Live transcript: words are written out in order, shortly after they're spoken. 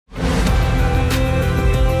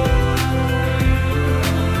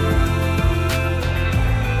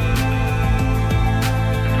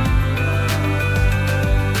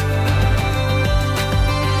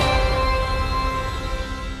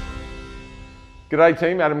G'day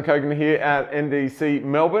team, Adam Cogan here at NDC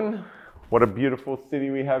Melbourne. What a beautiful city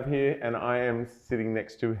we have here, and I am sitting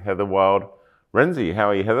next to Heather Wilde. Renzi, how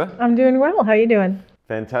are you, Heather? I'm doing well. How are you doing?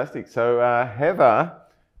 Fantastic. So Heather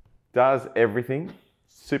does everything,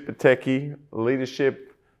 super techie,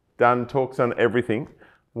 leadership, done talks on everything.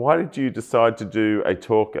 Why did you decide to do a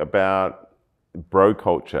talk about bro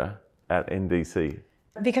culture at NDC?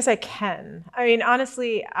 Because I can. I mean,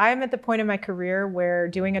 honestly, I'm at the point in my career where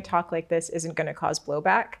doing a talk like this isn't going to cause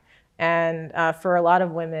blowback. And for a lot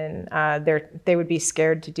of women, they would be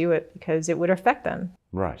scared to do it because it would affect them.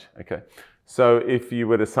 Right, okay. So if you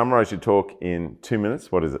were to summarize your talk in 2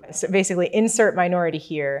 minutes, what is it? So basically, insert minority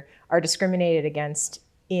here are discriminated against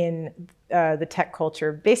in the tech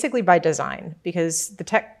culture, basically by design, because the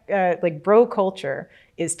tech, like bro culture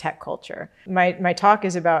is tech culture. My talk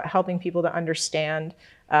is about helping people to understand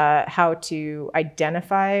how to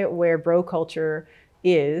identify where bro culture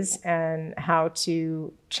is and how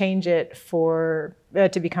to change it for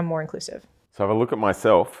to become more inclusive. So if I look at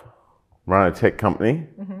myself, run a tech company,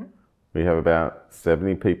 we have about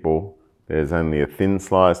 70 people. There's only a thin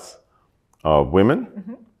slice of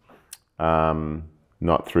women,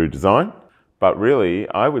 not through design. But really,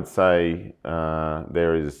 I would say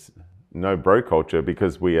there is no bro culture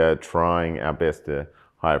because we are trying our best to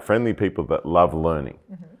hire friendly people that love learning.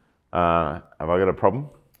 Have I got a problem?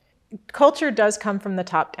 Culture does come from the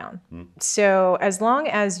top down. So as long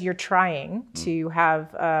as you're trying to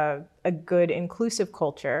have a good inclusive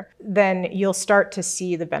culture, then you'll start to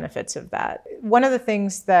see the benefits of that. One of the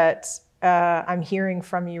things that I'm hearing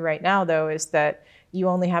from you right now, though, is that you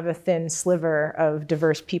only have a thin sliver of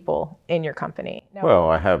diverse people in your company. Now, well,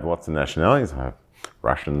 I have lots of nationalities. I have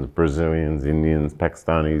Russians, Brazilians, Indians,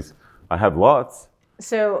 Pakistanis. I have lots.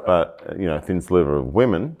 So, but, you know, thin sliver of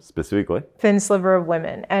women specifically. Thin sliver of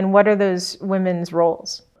women. And what are those women's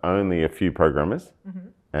roles? Only a few programmers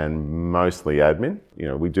and mostly admin. You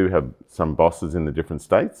know, we do have some bosses in the different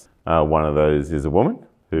states. One of those is a woman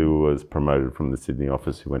who was promoted from the Sydney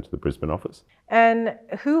office, who went to the Brisbane office. And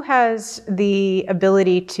who has the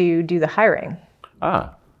ability to do the hiring?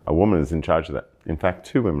 A woman is in charge of that. In fact,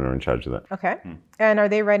 2 women are in charge of that. Okay. And are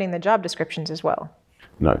they writing the job descriptions as well?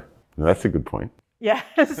 No, that's a good point. Yeah,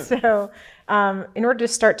 so in order to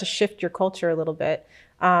start to shift your culture a little bit,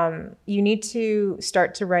 you need to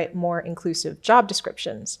start to write more inclusive job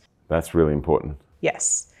descriptions. That's really important.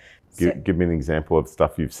 Yes. Give me an example of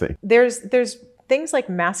stuff you've seen. There's things like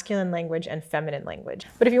masculine language and feminine language.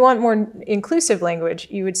 But if you want more inclusive language,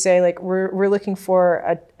 you would say like, we're looking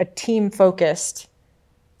for a team-focused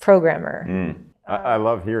programmer. I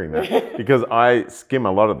love hearing that because I skim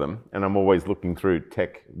a lot of them and I'm always looking through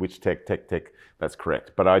tech, which tech, that's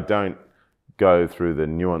correct. But I don't go through the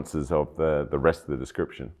nuances of the rest of the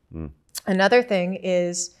description. Another thing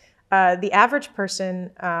is the average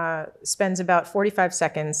person spends about 45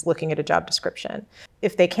 seconds looking at a job description.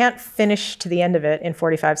 If they can't finish to the end of it in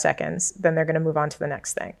 45 seconds, then they're going to move on to the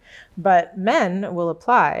next thing. But men will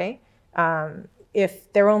apply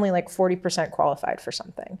if they're only like 40% qualified for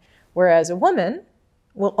something. Whereas a woman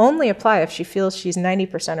will only apply if she feels she's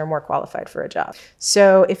 90% or more qualified for a job.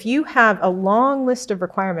 So if you have a long list of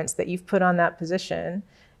requirements that you've put on that position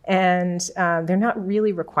and they're not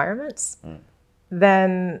really requirements,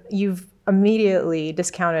 then you've immediately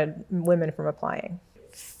discounted women from applying.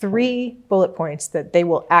 3 bullet points that they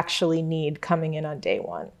will actually need coming in on day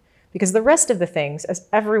 1. Because the rest of the things, as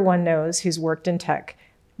everyone knows who's worked in tech,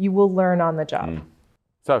 you will learn on the job.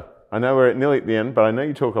 So I know we're nearly at the end, but I know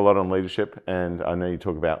you talk a lot on leadership and I know you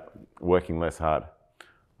talk about working less hard.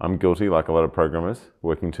 I'm guilty, like a lot of programmers,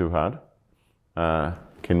 working too hard.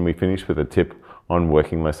 Can we finish with a tip on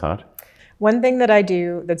working less hard? One thing that I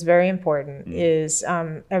do that's very important is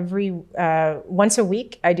once a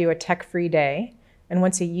week, I do a tech-free day, and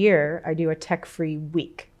once a year, I do a tech-free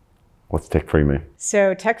week. What's tech-free mean?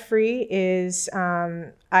 So tech-free is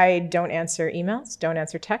I don't answer emails, don't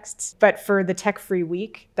answer texts. But for the tech-free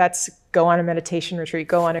week, that's go on a meditation retreat,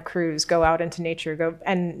 go on a cruise, go out into nature,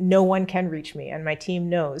 and no one can reach me. And my team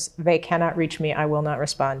knows they cannot reach me. I will not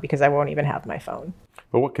respond because I won't even have my phone.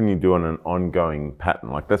 But what can you do on an ongoing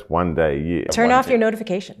pattern? Like that's 1 day a year. Turn off your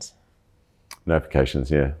notifications.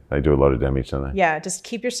 Notifications, yeah. They do a lot of damage, don't they? Yeah, just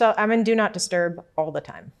keep yourself, I'm in do not disturb all the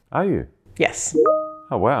time. Are you? Yes.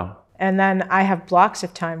 Oh, wow. And then I have blocks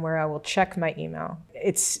of time where I will check my email.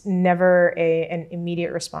 It's never an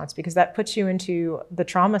immediate response because that puts you into the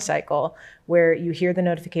trauma cycle where you hear the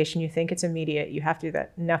notification, you think it's immediate, you have to do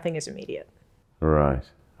that. Nothing is immediate. Right.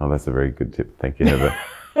 Oh, that's a very good tip. Thank you, Heather.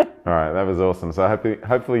 All right, that was awesome. So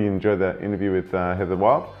hopefully you enjoyed that interview with Heather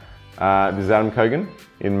Wilde. This is Adam Cogan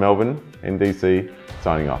in Melbourne, NDC,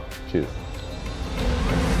 signing off. Cheers.